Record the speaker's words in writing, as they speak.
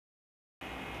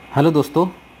Hello दोस्तों,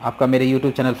 आपका मेरे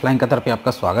YouTube चैनल फ्लाइंग कतर पे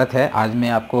आपका स्वागत है। आज मैं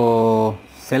आपको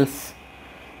sales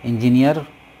engineer,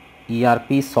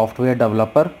 ERP software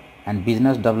developer and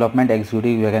business development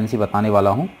executive vacancy बताने वाला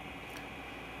हूं।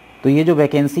 तो ये जो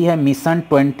वैकेंसी है मिशन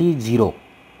 20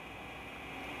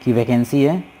 की वैकेंसी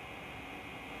है।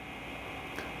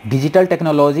 Digital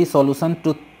technology solution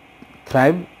to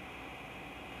thrive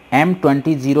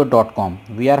m20.com।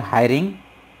 We are hiring.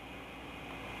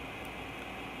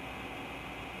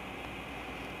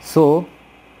 So,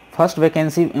 first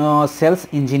vacancy, sales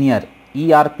engineer,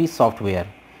 ERP software.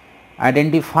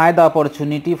 Identify the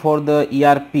opportunity for the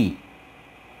ERP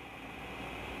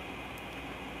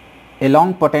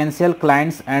along potential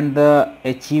clients and the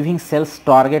achieving sales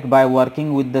target by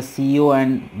working with the CEO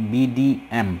and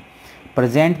BDM.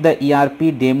 Present the ERP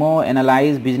demo,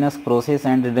 analyze business process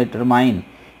and determine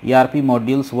ERP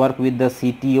modules. Work with the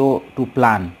CTO to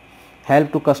plan.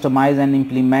 Help to customize and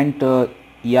implement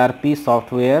ERP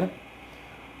software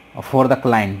for the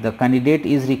client. The candidate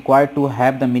is required to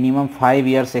have the minimum 5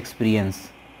 years experience.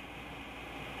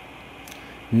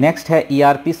 Next है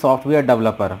ERP software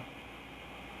developer,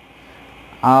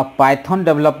 a Python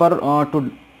developer to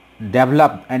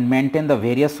develop and maintain the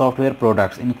various software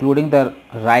products including the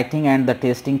writing and the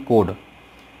testing code,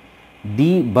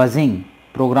 debugging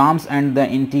programs and the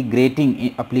integrating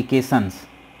applications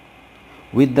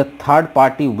with the third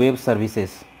party web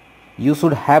services. You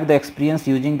should have the experience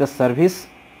using the service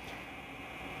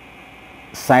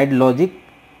side logic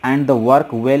and the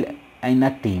work well in a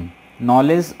team.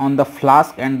 Knowledge on the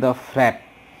Flask and the FRAP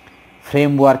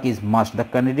framework is must. The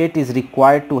candidate is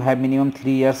required to have minimum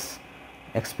 3 years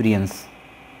experience.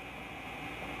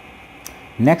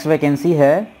 Next vacancy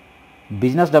है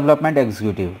business development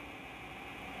executive.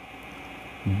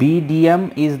 BDM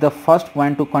is the first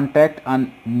point to contact a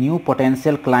new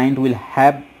potential client will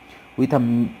have with a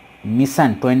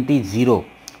mission 20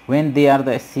 when they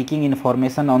are seeking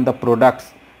information on the products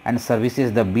and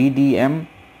services. The BDM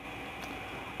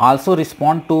also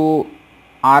respond to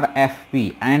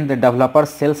RFP and the developer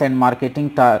sales and marketing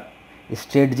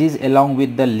strategies along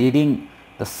with the leading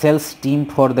the sales team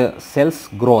for the sales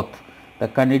growth. The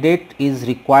candidate is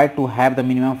required to have the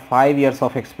minimum 5 years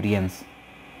of experience.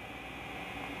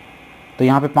 तो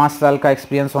यहाँ पे 5 साल का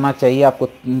experience होना चाहिए आपको।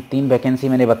 3 vacancy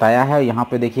मैंने बताया है। यहाँ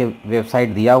पे देखिए वेबसाइट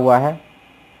दिया हुआ है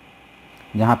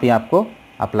जहाँ पे आपको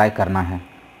अप्लाई करना है।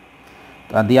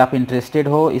 तो यदि आप इंटरेस्टेड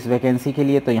हो इस वैकेंसी के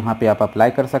लिए तो यहाँ पे आप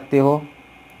अप्लाई कर सकते हो।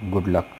 Good luck.